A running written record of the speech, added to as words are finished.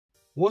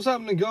What's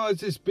happening,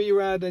 guys? It's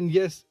B-RAD, and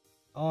yes,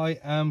 I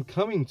am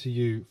coming to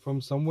you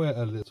from somewhere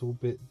a little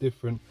bit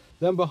different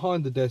than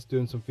behind the desk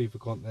doing some FIFA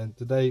content.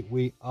 Today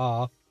we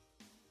are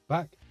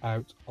back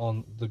out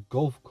on the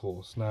golf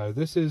course. Now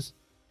this is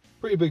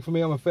pretty big for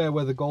me. I'm a fair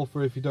weather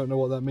golfer. If you don't know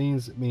what that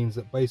means, it means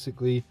that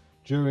basically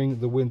during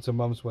the winter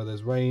months where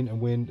there's rain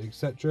and wind,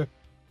 etc.,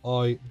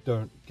 I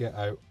don't get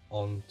out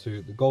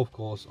onto the golf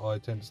course. I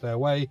tend to stay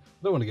away. I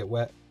don't want to get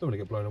wet, don't want to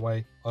get blown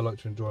away. I like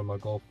to enjoy my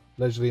golf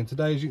leisurely, and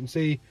today, as you can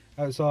see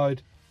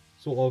outside,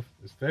 sort of,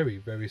 it's very,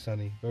 very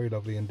sunny, very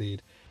lovely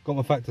indeed. Got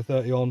my factor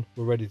 30 on,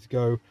 we're ready to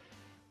go.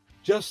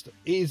 Just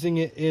easing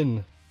it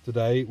in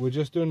today. We're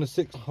just doing a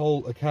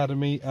 6-hole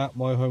academy at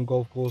my home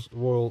golf course,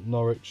 Royal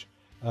Norwich.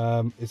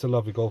 It's a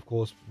lovely golf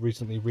course,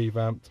 recently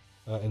revamped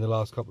in the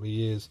last couple of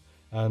years,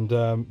 and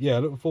yeah,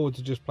 looking forward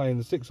to just playing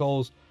the 6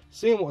 holes,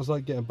 seeing what it's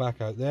like getting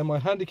back out there. My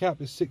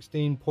handicap is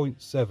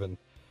 16.7.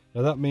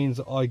 Now that means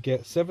that I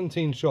get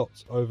 17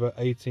 shots over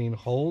 18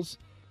 holes,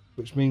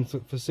 which means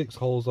that for 6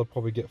 holes I'll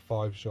probably get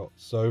 5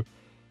 shots. So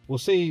we'll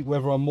see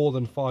whether I'm more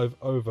than 5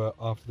 over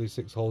after these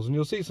 6 holes, and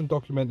you'll see some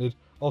documented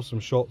of some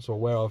shots or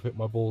where I've hit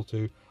my ball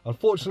to.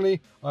 Unfortunately,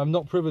 I'm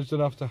not privileged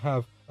enough to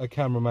have a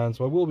cameraman,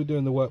 so I will be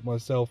doing the work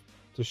myself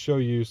to show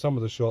you some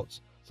of the shots,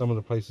 some of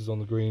the places on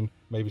the green,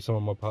 maybe some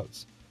of my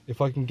putts.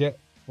 If I can get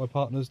my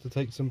partners to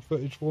take some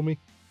footage for me,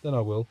 then I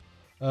will.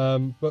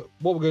 But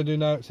what we're going to do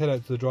now is head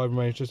out to the driving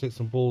range, just hit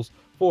some balls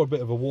for a bit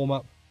of a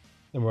warm-up,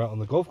 then we're out on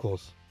the golf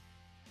course.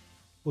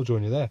 We'll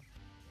join you there.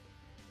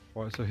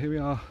 Right, so here we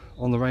are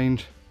on the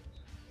range,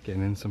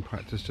 getting in some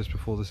practice just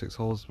before the 6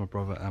 holes. My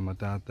brother and my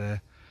dad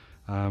there.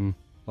 Like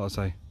I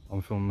say,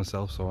 I'm filming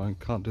myself, so I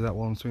can't do that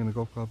while I'm swinging the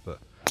golf club, but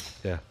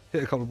yeah,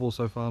 hit a couple of balls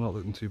so far, not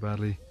looking too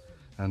badly,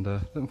 and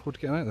looking forward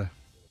to getting out there.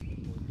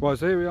 Right,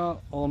 so here we are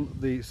on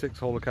the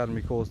 6-hole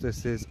academy course.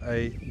 This is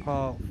a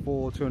par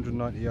 4,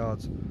 290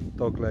 yards,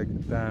 dog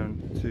leg down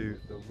to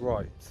the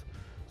right.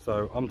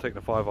 So I'm taking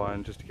a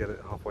 5-iron just to get it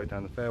halfway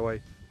down the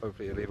fairway.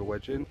 Hopefully it'll leave a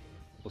wedge in.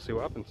 We'll see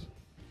what happens.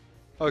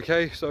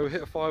 Okay, so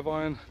hit a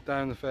 5-iron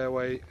down the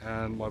fairway,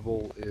 and my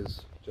ball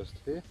is just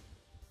here.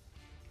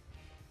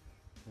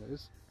 There it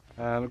is.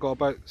 And I've got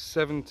about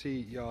 70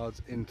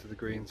 yards into the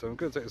green, so I'm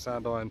going to take a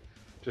sand iron,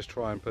 just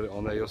try and put it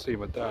on there. You'll see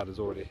my dad has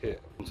already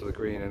hit onto the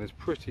green, and it's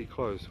pretty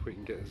close. If we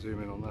can get a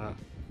zoom in on that,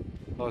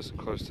 nice and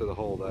close to the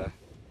hole there.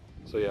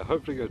 So yeah,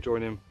 hopefully go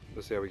join him.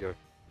 Let's see how we go.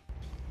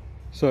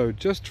 So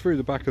just through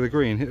the back of the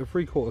green, hit a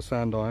 3/4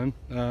 sand iron.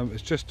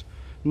 It's just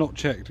not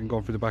checked and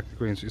gone through the back of the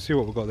green. So you see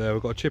what we've got there.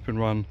 We've got a chip and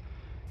run.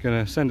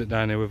 Gonna send it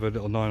down here with a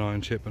little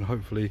 9-iron chip and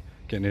hopefully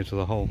get near to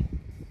the hole.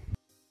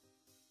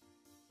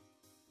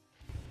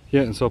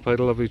 Yeah, and so I played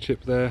a lovely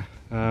chip there.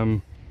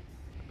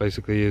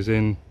 Basically is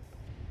in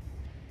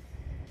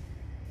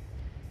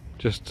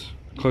just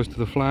close to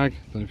the flag.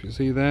 Don't know if you can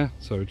see there.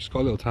 So just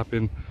got a little tap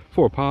in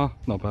for a par.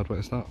 Not a bad way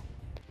to start.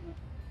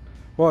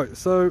 Right,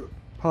 so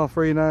par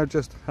 3 now.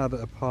 Just had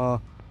a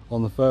par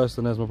on the first,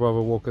 and there's my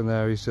brother walking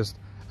there. He's just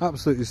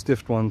absolutely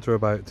stiffed one to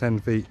about 10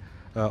 feet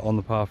on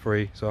the par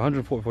 3. So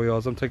 144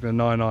 yards. I'm taking a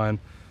 9-iron.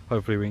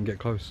 Hopefully we can get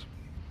close.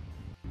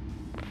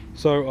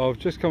 So I've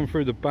just come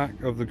through the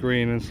back of the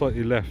green and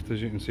slightly left,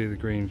 as you can see the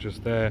green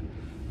just there.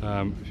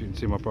 If you can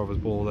see my brother's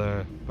ball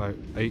there, about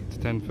 8 to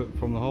 10 foot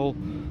from the hole.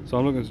 So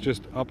I'm looking to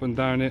just up and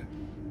down it,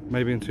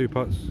 maybe in 2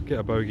 putts, get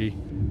a bogey,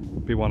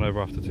 be 1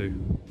 over after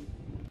 2.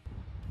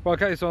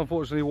 Okay, so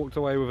unfortunately walked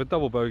away with a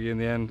double bogey in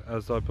the end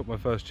as I put my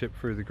first chip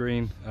through the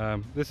green.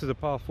 This is a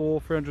par 4,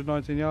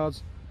 319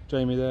 yards.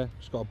 Jamie there,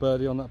 just got a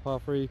birdie on that par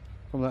 3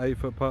 from that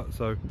 8-foot putt,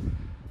 so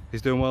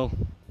he's doing well.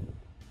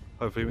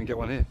 Hopefully we can get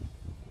one here.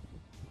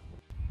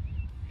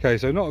 Okay,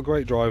 so not a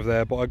great drive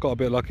there, but I got a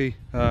bit lucky.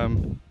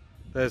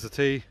 There's the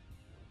tee,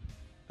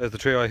 there's the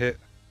tree I hit,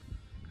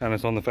 and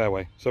it's on the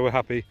fairway, so we're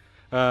happy.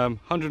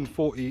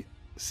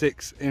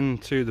 146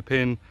 into the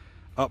pin,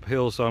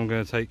 uphill, so I'm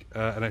going to take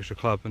an extra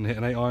club and hit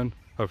an 8-iron.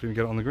 Hopefully we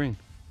can get it on the green.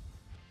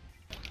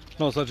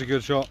 Not such a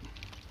good shot.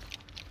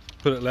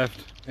 Put it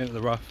left into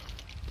the rough.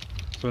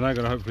 So we're now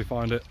going to hopefully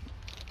find it.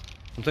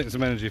 I'm taking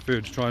some energy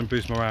food to try and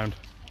boost my round.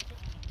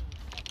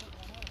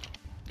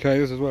 Okay,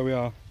 this is where we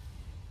are.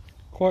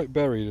 Quite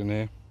buried in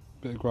here.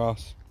 Bit of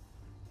grass.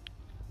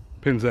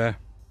 Pin's there.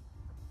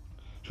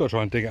 Just got to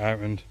try and dig it out,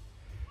 and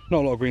not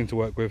a lot of green to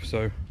work with,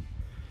 so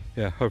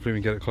yeah, hopefully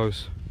we can get it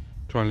close.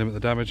 Try and limit the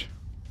damage.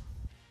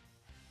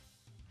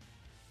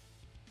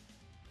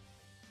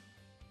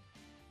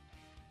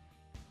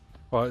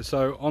 Right,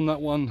 so on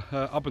that one,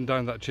 up and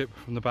down that chip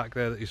from the back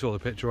there that you saw the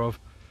picture of.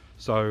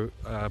 So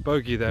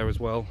bogey there as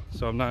well.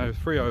 So I'm now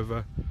 3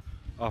 over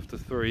after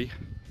 3,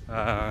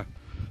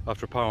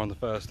 after a par on the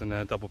first and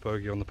a double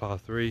bogey on the par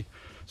 3.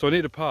 So I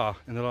need a par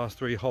in the last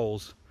 3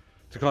 holes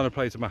to kind of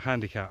play to my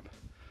handicap.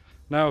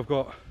 Now I've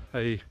got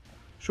a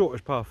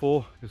shortish par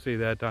 4, you'll see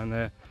there down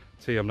there.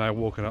 See, I'm now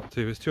walking up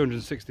to, it's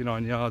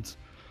 269 yards.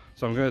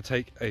 So I'm going to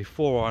take a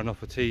 4-iron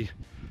off a tee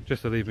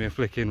just to leave me a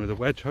flick in with a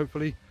wedge,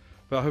 hopefully.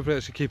 But hopefully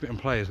actually keep it in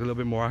play, it's a little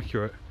bit more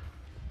accurate.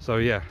 So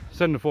yeah,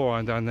 send the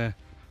 4-iron down there.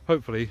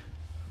 Hopefully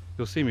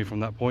you'll see me from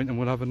that point and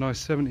we'll have a nice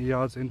 70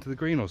 yards into the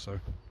green or so.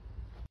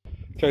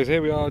 Okay, so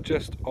here we are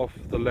just off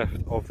the left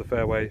of the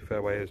fairway.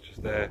 Fairway is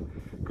just there.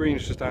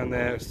 Green's just down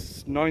there.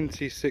 It's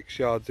 96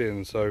 yards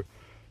in, so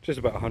just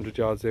about 100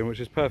 yards in, which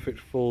is perfect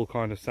full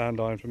kind of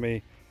sand iron for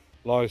me.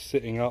 Lies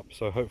sitting up,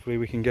 so hopefully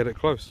we can get it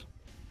close.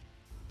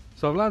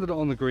 So I've landed it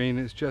on the green.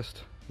 It's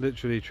just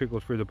literally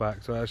trickled through the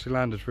back, so I actually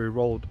landed through,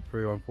 rolled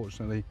through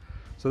unfortunately.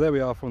 So there we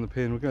are from the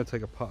pin. We're going to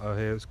take a putter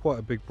here. It's quite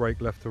a big break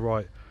left to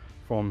right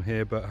from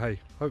here, but hey,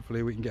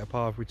 hopefully we can get a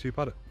par if we two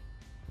putt it.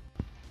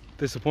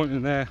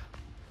 Disappointing there.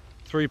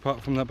 3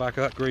 putt from the back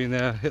of that green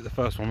there. Hit the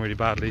first one really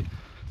badly.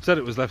 Said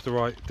it was left to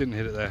right, didn't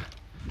hit it there,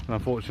 and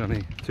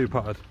unfortunately 2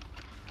 putted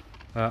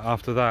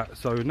after that.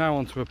 So now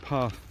onto a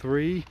par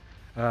 3.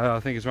 I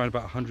think it's around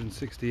about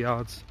 160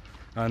 yards,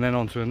 and then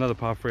onto another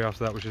par 3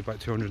 after that, which is about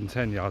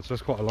 210 yards. So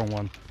that's quite a long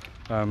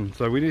one.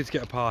 So we need to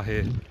get a par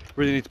here.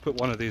 Really need to put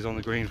one of these on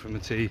the green from the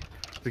tee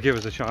to give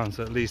us a chance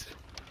at least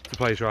to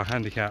play to our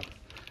handicap.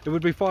 It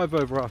would be 5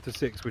 over after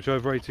 6, which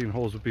over 18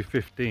 holes would be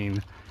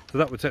 15. So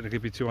that would technically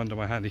be 2 under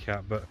my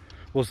handicap, but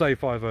we'll say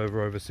 5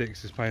 over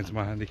 6 is playing to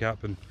my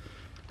handicap, and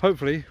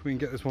hopefully we can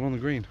get this one on the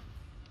green.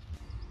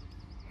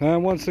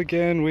 And once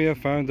again we have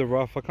found the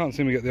rough. I can't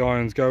seem to get the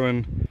irons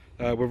going.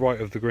 We're right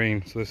of the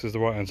green, so this is the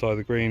right hand side of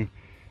the green.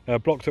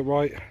 Blocked it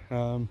right.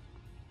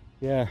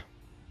 Yeah,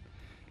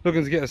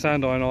 looking to get a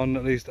sand iron on,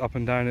 at least up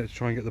and down it, to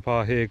try and get the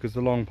par here, because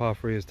the long par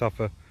 3 is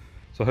tougher.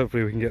 So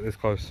hopefully we can get this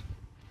close.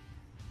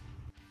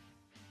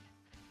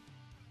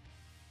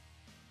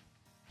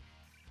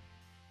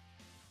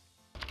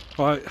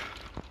 Right,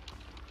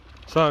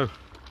 so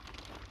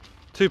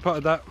 2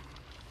 putted that,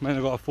 meant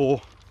I got a 4,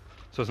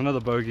 so it's another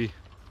bogey.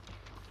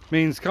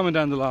 Means coming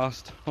down the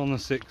last on the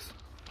 6th,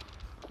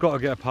 got to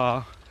get a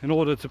par in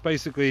order to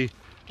basically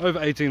over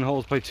 18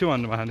 holes play 2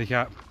 under my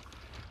handicap.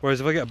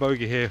 Whereas if I get a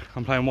bogey here,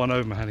 I'm playing 1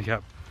 over my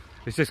handicap.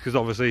 It's just because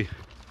obviously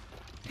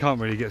you can't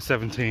really get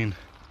 17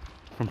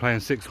 from playing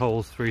 6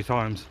 holes 3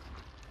 times.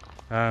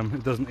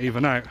 It doesn't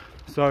even out.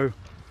 So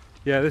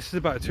yeah, this is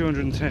about a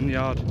 210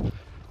 yard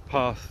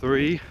par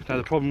 3. Now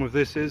the problem with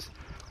this is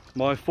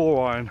my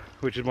 4 iron,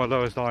 which is my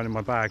lowest iron in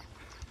my bag,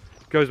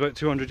 goes about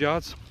 200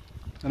 yards,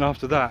 and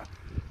after that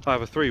I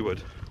have a 3 wood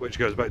which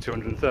goes about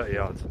 230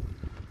 yards.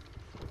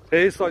 It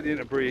is slightly in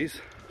a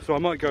breeze, so I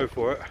might go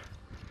for it,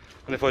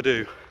 and if I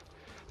do,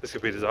 this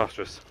could be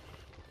disastrous.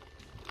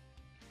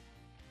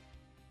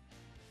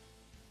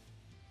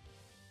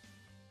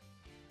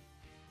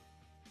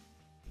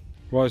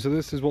 Right, so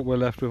this is what we're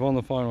left with on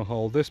the final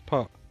hole. This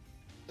putt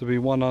to be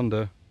 1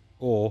 under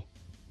or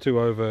 2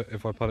 over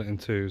if I putt it in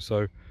 2.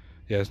 So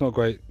yeah, it's not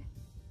great.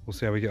 We'll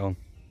see how we get on.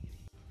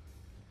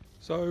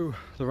 So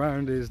the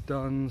round is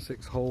done,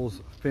 6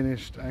 holes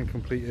finished and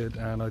completed,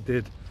 and I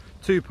did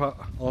 2 putt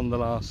on the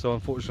last, so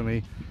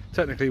unfortunately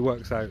technically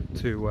works out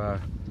to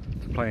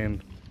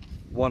playing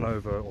 1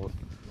 over, or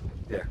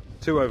yeah,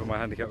 2 over my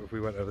handicap if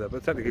we went over there,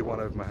 but technically 1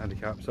 over my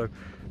handicap. So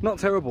not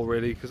terrible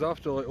really, because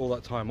after like all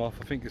that time off,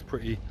 I think it's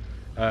pretty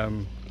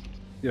you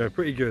know,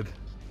 pretty good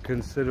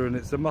considering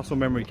it's a muscle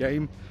memory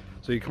game,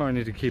 so you kind of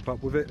need to keep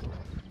up with it.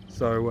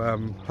 So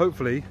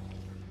hopefully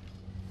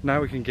now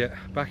we can get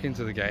back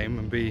into the game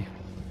and be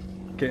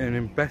getting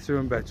in better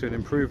and better and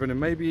improving, and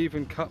maybe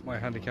even cut my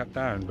handicap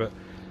down. But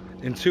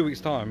in 2 weeks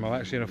time I'm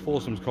actually in a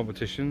foursomes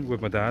competition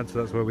with my dad, so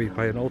that's where we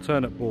play an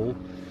alternate ball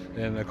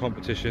in a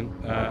competition,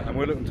 and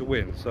we're looking to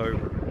win. So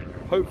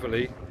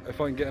hopefully if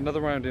I can get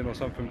another round in or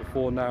something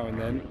before now and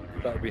then,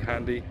 that would be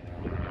handy,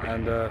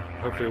 and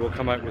hopefully we'll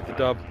come out with the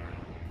dub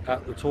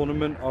at the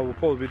tournament. I will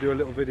probably do a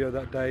little video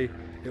that day.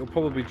 It will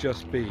probably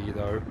just be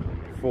though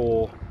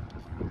for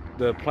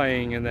the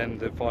playing and then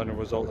the final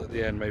result at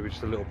the end, maybe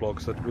just a little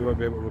blog, so we won't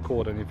be able to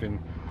record anything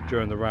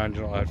during the round.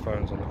 You're not allowed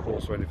phones on the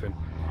course or anything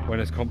when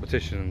it's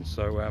competition.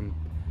 So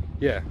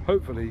yeah,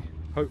 hopefully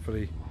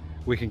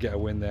we can get a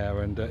win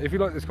there. And if you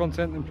like this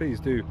content, then please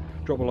do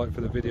drop a like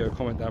for the video,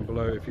 comment down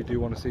below if you do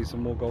want to see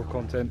some more golf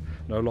content.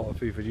 I know a lot of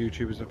FIFA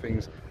YouTubers and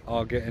things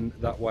are getting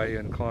that way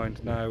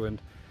inclined now,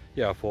 and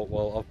yeah, I thought,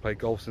 well, I've played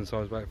golf since I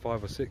was about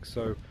 5 or 6,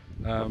 so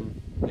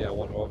yeah, I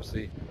want to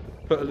obviously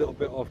put a little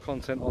bit of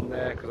content on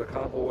there because I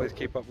can't always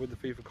keep up with the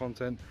FIFA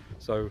content.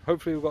 So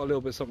hopefully we've got a little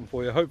bit something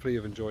for you. Hopefully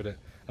you've enjoyed it,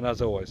 and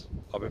as always,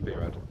 I've been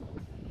B-RAD.